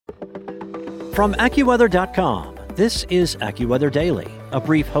From AccuWeather.com, this is AccuWeather Daily, a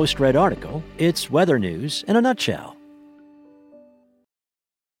brief host-read article. It's weather news in a nutshell.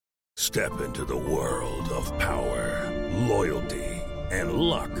 Step into the world of power, loyalty, and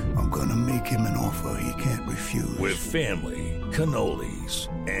luck. I'm gonna make him an offer he can't refuse. With family, cannolis,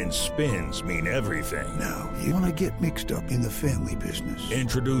 and spins mean everything. Now, you wanna get mixed up in the family business.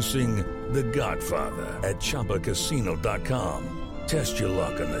 Introducing The Godfather at ChumbaCasino.com. Test your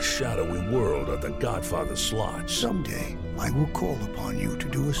luck in the shadowy world of The Godfather slot. Someday, I will call upon you to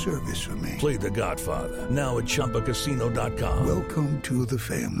do a service for me. Play The Godfather, now at ChumbaCasino.com. Welcome to the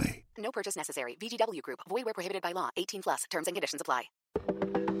family. No purchase necessary. VGW Group. Void where prohibited by law. 18 plus. Terms and conditions apply.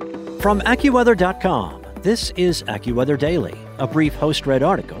 From AccuWeather.com, this is AccuWeather Daily, a brief host-read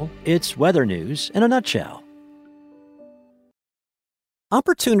article. It's weather news in a nutshell.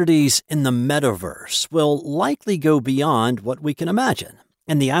 Opportunities in the metaverse will likely go beyond what we can imagine,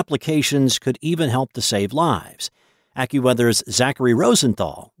 and the applications could even help to save lives. AccuWeather's Zachary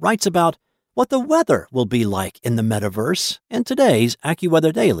Rosenthal writes about what the weather will be like in the metaverse in today's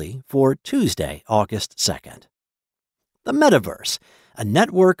AccuWeather Daily for Tuesday, August 2nd. The metaverse, a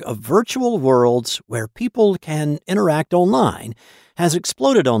network of virtual worlds where people can interact online, has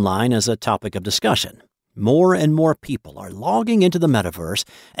exploded online as a topic of discussion. More and more people are logging into the metaverse,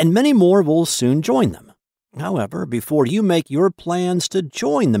 and many more will soon join them. However, before you make your plans to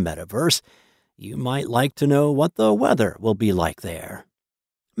join the metaverse, you might like to know what the weather will be like there.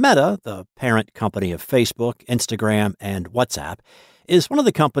 Meta, the parent company of Facebook, Instagram, and WhatsApp, is one of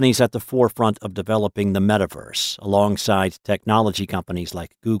the companies at the forefront of developing the metaverse, alongside technology companies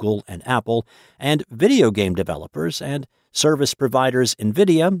like Google and Apple, and video game developers and service providers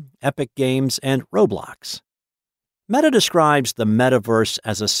NVIDIA, Epic Games, and Roblox. Meta describes the metaverse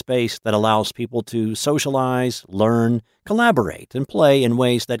as a space that allows people to socialize, learn, collaborate, and play in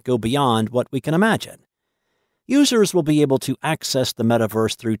ways that go beyond what we can imagine. Users will be able to access the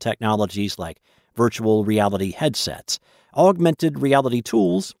metaverse through technologies like virtual reality headsets, augmented reality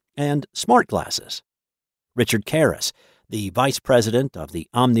tools, and smart glasses. Richard Karras, the vice president of the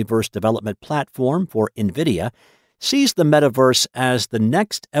Omniverse development platform for NVIDIA, sees the metaverse as the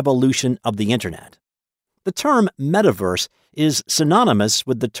next evolution of the Internet. The term metaverse is synonymous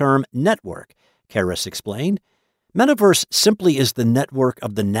with the term network, Karras explained. Metaverse simply is the network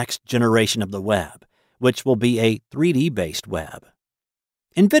of the next generation of the web, which will be a 3D-based web.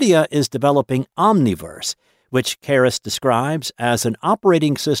 NVIDIA is developing Omniverse, which Karras describes as an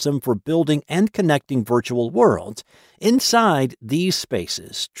operating system for building and connecting virtual worlds. Inside these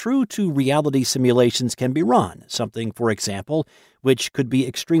spaces, true-to-reality simulations can be run, something, for example, which could be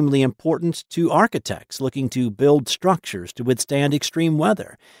extremely important to architects looking to build structures to withstand extreme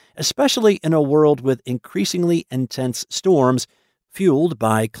weather, especially in a world with increasingly intense storms fueled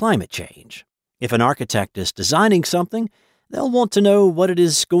by climate change. If an architect is designing something, they'll want to know what it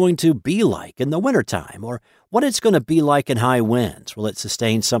is going to be like in the wintertime, or what it's going to be like in high winds. Will it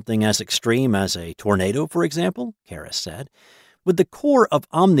sustain something as extreme as a tornado, for example? Karras said. With the core of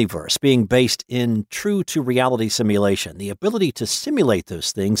Omniverse being based in true-to-reality simulation, the ability to simulate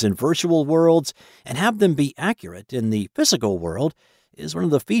those things in virtual worlds and have them be accurate in the physical world is one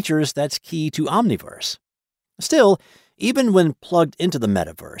of the features that's key to Omniverse. Still, even when plugged into the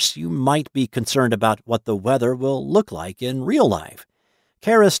metaverse, you might be concerned about what the weather will look like in real life.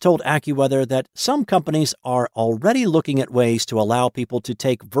 Karras told AccuWeather that some companies are already looking at ways to allow people to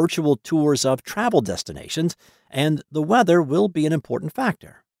take virtual tours of travel destinations, and the weather will be an important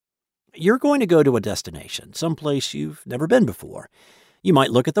factor. You're going to go to a destination, someplace you've never been before. You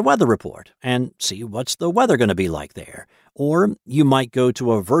might look at the weather report and see what's the weather going to be like there. Or you might go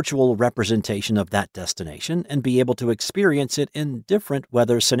to a virtual representation of that destination and be able to experience it in different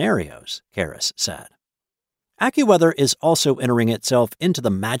weather scenarios, Karras said. AccuWeather is also entering itself into the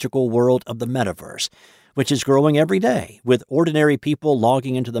magical world of the metaverse, which is growing every day, with ordinary people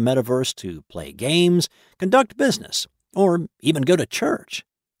logging into the metaverse to play games, conduct business, or even go to church.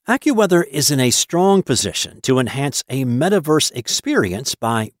 AccuWeather is in a strong position to enhance a metaverse experience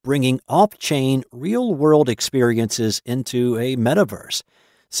by bringing off-chain, real-world experiences into a metaverse,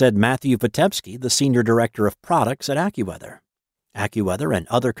 said Matthew Vitebsky, the Senior Director of Products at AccuWeather. AccuWeather and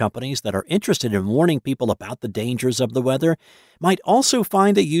other companies that are interested in warning people about the dangers of the weather might also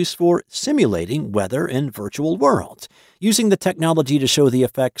find a use for simulating weather in virtual worlds, using the technology to show the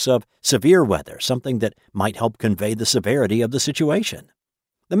effects of severe weather, something that might help convey the severity of the situation.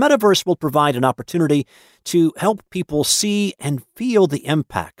 The metaverse will provide an opportunity to help people see and feel the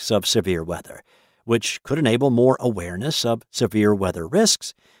impacts of severe weather, which could enable more awareness of severe weather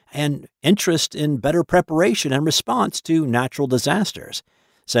risks and interest in better preparation and response to natural disasters.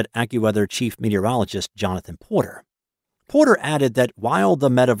 said AccuWeather Chief Meteorologist Jonathan Porter. Porter added that while the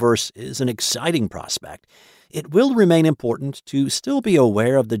metaverse is an exciting prospect, it will remain important to still be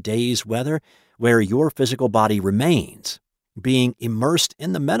aware of the day's weather where your physical body remains. Being immersed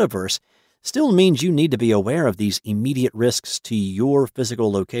in the metaverse still means you need to be aware of these immediate risks to your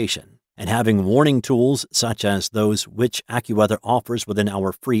physical location. And having warning tools such as those which AccuWeather offers within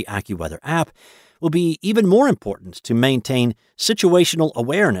our free AccuWeather app will be even more important to maintain situational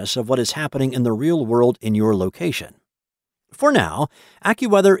awareness of what is happening in the real world in your location. For now,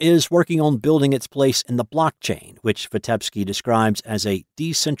 AccuWeather is working on building its place in the blockchain, which Vitebsky describes as a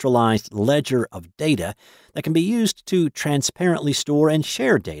decentralized ledger of data that can be used to transparently store and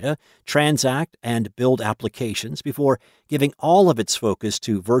share data, transact, and build applications before giving all of its focus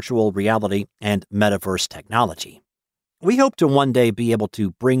to virtual reality and metaverse technology. We hope to one day be able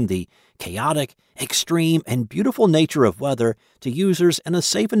to bring the chaotic, extreme, and beautiful nature of weather to users in a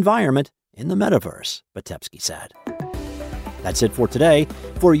safe environment in the metaverse, Vitebsky said. That's it for today.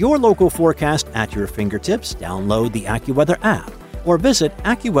 For your local forecast at your fingertips, download the AccuWeather app or visit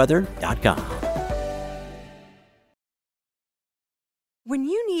AccuWeather.com. When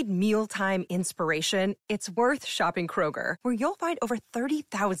you need mealtime inspiration, it's worth shopping Kroger, where you'll find over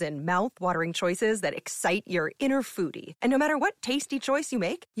 30,000 mouth-watering choices that excite your inner foodie. And no matter what tasty choice you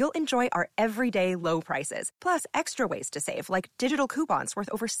make, you'll enjoy our everyday low prices, plus extra ways to save, like digital coupons worth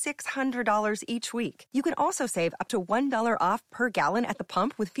over $600 each week. You can also save up to $1 off per gallon at the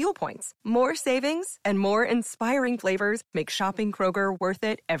pump with fuel points. More savings and more inspiring flavors make shopping Kroger worth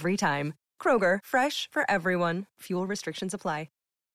it every time. Kroger, fresh for everyone. Fuel restrictions apply.